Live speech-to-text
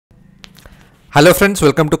Hello friends,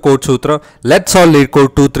 welcome to Code Sutra. Let's solve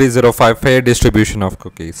LeetCode 2305 fair distribution of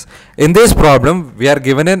cookies. In this problem, we are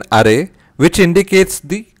given an array which indicates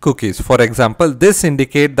the cookies. For example, this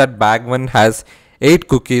indicates that bag 1 has 8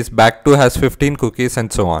 cookies, bag 2 has 15 cookies and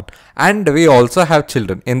so on. And we also have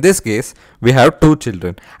children. In this case, we have 2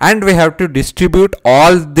 children and we have to distribute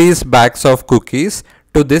all these bags of cookies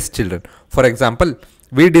to these children. For example,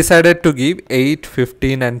 we decided to give 8,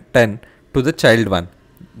 15 and 10 to the child 1.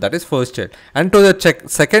 That is first child, and to the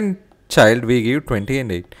second child we give 20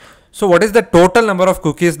 and 8. So what is the total number of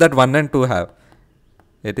cookies that 1 and 2 have?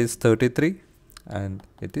 It is 33 and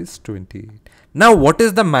it is 28. Now what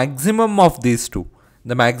is the maximum of these two?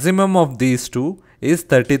 The maximum of these two is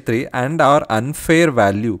 33 and our unfair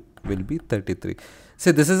value will be 33.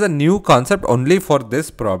 See, this is a new concept only for this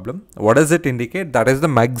problem. What does it indicate? That is the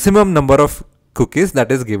maximum number of cookies that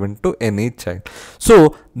is given to any child.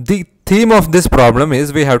 So the theme of this problem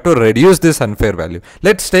is we have to reduce this unfair value.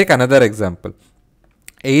 Let's take another example.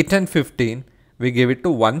 8 and 15 we give it to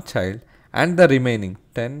one child and the remaining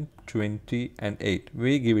 10, 20 and 8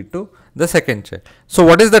 we give it to the second child. So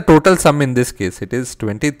what is the total sum in this case? It is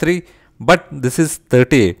 23, but this is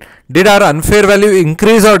 38. Did our unfair value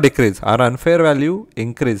increase or decrease? Our unfair value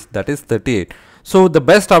increased, that is 38. So the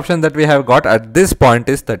best option that we have got at this point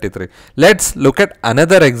is 33. Let's look at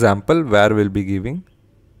another example where we'll be giving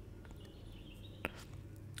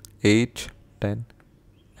 8, 10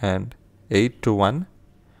 and 8 to one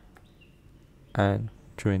and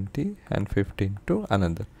 20 and 15 to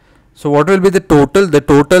another. So what will be the total? The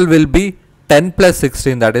total will be 10 plus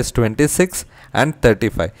 16, that is 26 and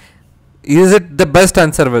 35. Is it the best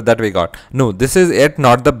answer that we got? No, this is yet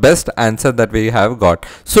not the best answer that we have got.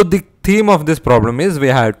 So the theme of this problem is we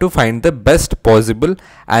have to find the best possible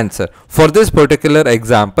answer. For this particular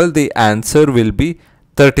example, the answer will be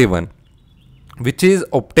 31, which is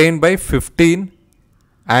obtained by 15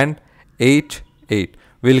 and 8, 8.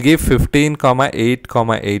 We'll give 15, 8,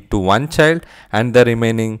 8 to one child and the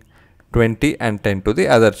remaining 20 and 10 to the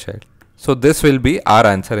other child. So this will be our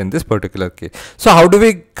answer in this particular case. So how do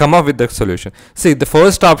we come up with the solution? See, the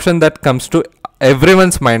first option that comes to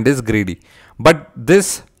everyone's mind is greedy, but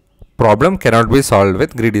this problem cannot be solved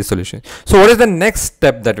with greedy solution. So what is the next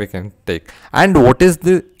step that we can take? And what is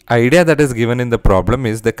the idea that is given in the problem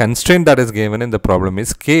is the constraint that is given in the problem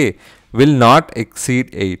is k will not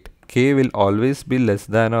exceed 8. K will always be less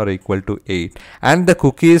than or equal to 8 and the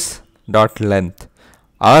cookies dot length.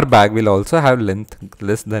 Our bag will also have length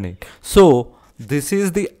less than 8. So this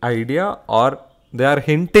is the idea, or they are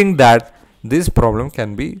hinting that this problem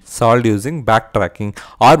can be solved using backtracking,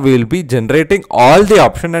 or we will be generating all the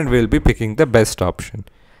option and we will be picking the best option,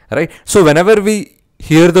 right? So whenever we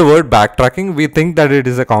hear the word backtracking, we think that it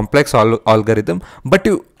is a complex algorithm, but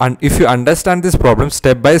if you understand this problem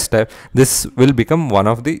step by step, this will become one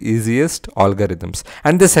of the easiest algorithms.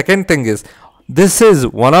 And the second thing is, this is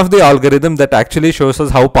one of the algorithms that actually shows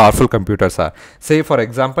us how powerful computers are. Say for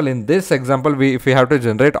example, in this example, if we have to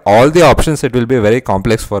generate all the options, it will be very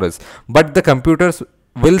complex for us, but the computers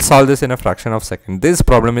will solve this in a fraction of a second. This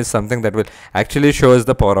problem is something that will actually show us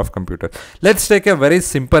the power of computer. Let's take a very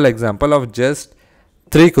simple example of just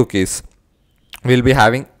 3 cookies. We'll be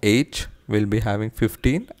having 8, we'll be having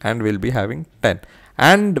 15 and we'll be having 10,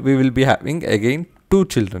 and we will be having again 2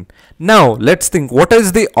 children. Now let's think, what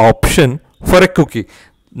is the option for a cookie?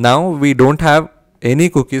 Now we don't have any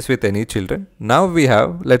cookies with any children. Now we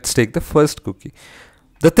have, let's take the first cookie.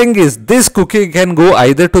 The thing is, this cookie can go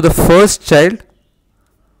either to the first child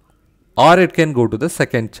or it can go to the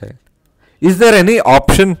second child. Is there any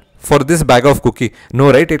option for this bag of cookie?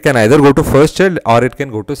 No, right? It can either go to first child or it can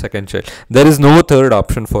go to second child. There is no third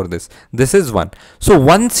option for this. This is one. So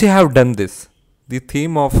once you have done this, the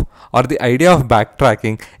theme of, or the idea of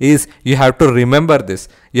backtracking is you have to remember this.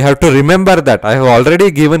 You have to remember that I have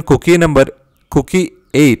already given cookie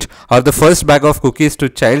 8 or the first bag of cookies to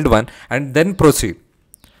child 1 and then proceed.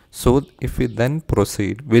 So if we then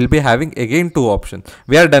proceed, we'll be having again 2 options.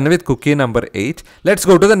 We are done with cookie number 8. Let's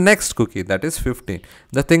go to the next cookie, that is 15.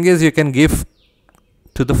 The thing is, you can give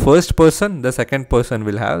to the first person, the second person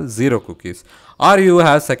will have 0 cookies. Or you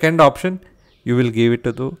have second option, you will give it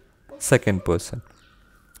to the second person.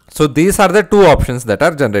 So these are the 2 options that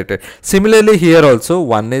are generated. Similarly here also,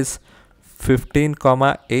 one is 15,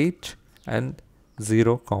 8 and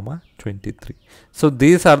 0, 23. So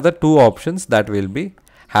these are the 2 options that we'll be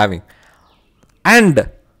having, and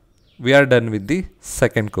we are done with the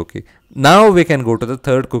second cookie. Now we can go to the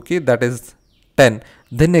third cookie, that is 10.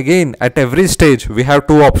 Then again, at every stage, we have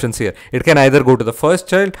two options here. It can either go to the first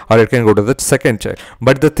child or it can go to the second child.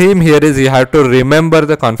 But the theme here is you have to remember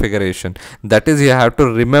the configuration. That is, you have to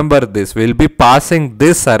remember this. We'll be passing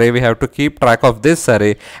this array. We have to keep track of this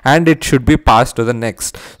array and it should be passed to the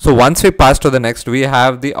next. So once we pass to the next, we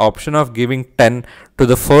have the option of giving 10 to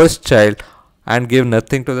the first child and give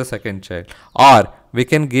nothing to the second child. Or we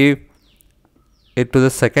can give it to the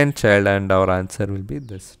second child and our answer will be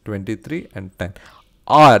this 23 and 10.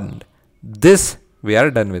 And this we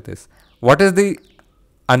are done with this. What is the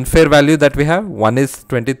unfair value that we have? One is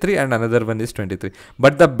 23 and another one is 23,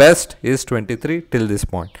 but the best is 23 till this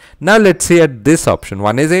point. Now let's see at this option.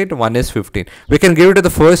 One is 8, one is 15. We can give it to the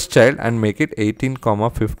first child and make it 18 comma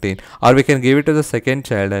 15, or we can give it to the second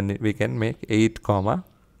child and we can make 8 comma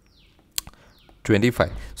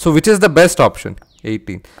 25. So which is the best option?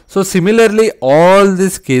 18. So similarly, all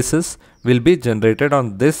these cases will be generated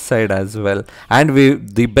on this side as well, and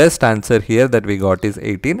the best answer here that we got is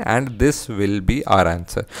 18, and this will be our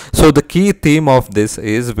answer. So the key theme of this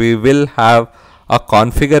is we will have a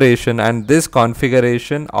configuration, and this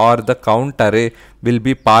configuration or the count array will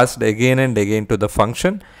be passed again and again to the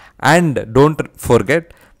function. And don't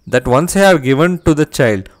forget that once you have given to the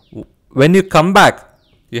child, when you come back,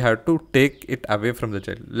 you have to take it away from the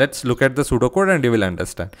child. Let's look at the pseudocode and you will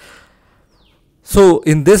understand. So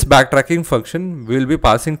in this backtracking function, we will be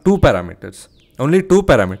passing two parameters, only two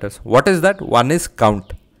parameters. What is that? One is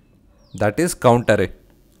count, that is count array.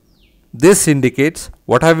 This indicates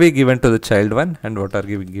what have we given to the child 1 and what are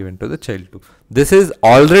we given to the child 2. This is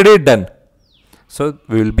already done. So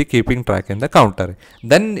we will be keeping track in the count array.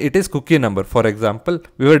 Then it is cookie number. For example,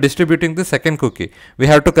 we were distributing the second cookie. We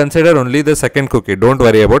have to consider only the second cookie. Don't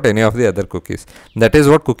worry about any of the other cookies. That is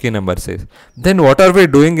what cookie number says. Then what are we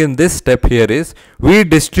doing in this step here is we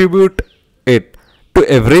distribute it to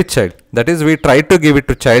every child. That is, we try to give it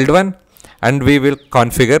to child 1 and we will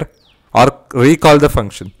configure or recall the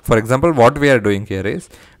function. For example, what we are doing here is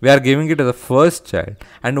we are giving it to the first child,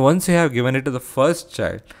 and once you have given it to the first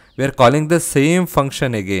child, we are calling the same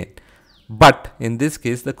function again, but in this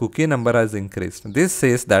case the cookie number has increased. This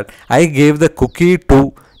says that I gave the cookie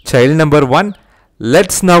to child number 1.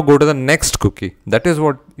 Let's now go to the next cookie. That is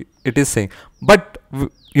what it is saying. But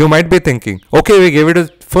you might be thinking, okay, we gave it to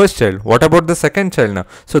first child. What about the second child now?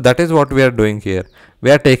 So that is what we are doing here.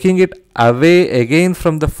 We are taking it away again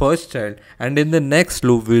from the first child, and in the next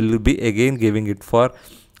loop we will be again giving it for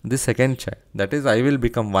the second child. That is, I will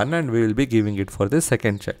become 1 and we will be giving it for the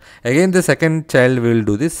second child. Again the second child will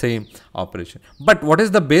do the same operation. But what is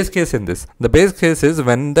the base case in this? The base case is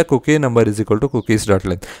when the cookie number is equal to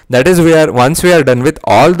cookies.length. That is, once we are done with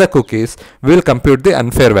all the cookies, we will compute the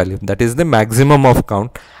unfair value. That is the maximum of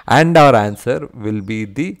count, and our answer will be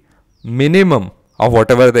the minimum of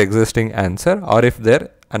whatever the existing answer, or if they're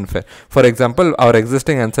unfair. For example, our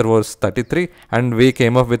existing answer was 33 and we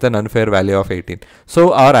came up with an unfair value of 18.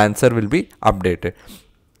 So our answer will be updated.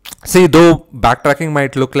 See, though backtracking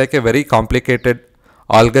might look like a very complicated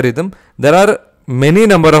algorithm, there are many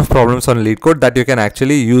number of problems on LeetCode that you can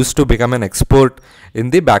actually use to become an expert in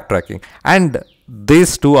the backtracking. And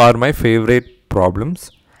these two are my favorite problems,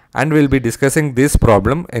 and we'll be discussing this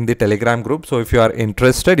problem in the Telegram group. So if you are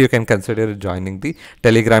interested, you can consider joining the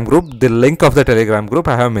Telegram group. The link of the Telegram group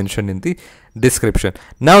I have mentioned in the description.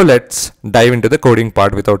 Now let's dive into the coding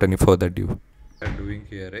part without any further ado. What we are doing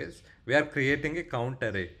here is we are creating a count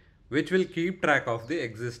array which will keep track of the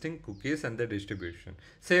existing cookies and the distribution.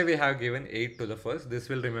 Say we have given 8 to the first. This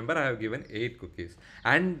will remember I have given 8 cookies,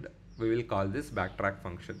 and we will call this backtrack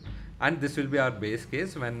function. And this will be our base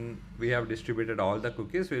case. When we have distributed all the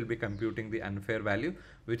cookies, we will be computing the unfair value,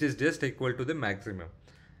 which is just equal to the maximum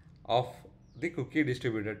of the cookie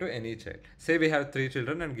distributed to any child. Say we have 3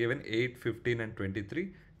 children and given 8, 15 and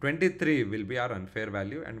 23. 23 will be our unfair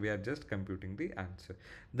value, and we are just computing the answer.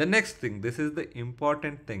 The next thing, this is the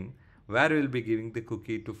important thing, where we will be giving the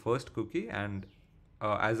cookie to first cookie, and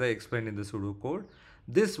as I explained in the pseudocode,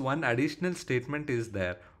 this one additional statement is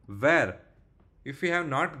there where if we have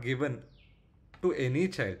not given to any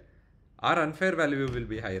child, our unfair value will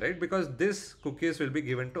be high, right? Because this cookies will be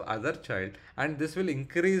given to other child and this will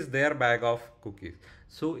increase their bag of cookies.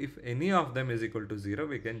 So if any of them is equal to 0,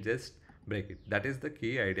 we can just break it. That is the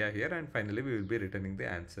key idea here, and finally we will be returning the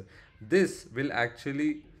answer. This will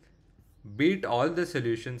actually beat all the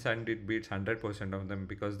solutions, and it beats 100% of them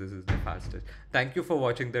because this is the fastest. Thank you for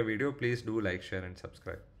watching the video. Please do like, share and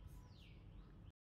subscribe.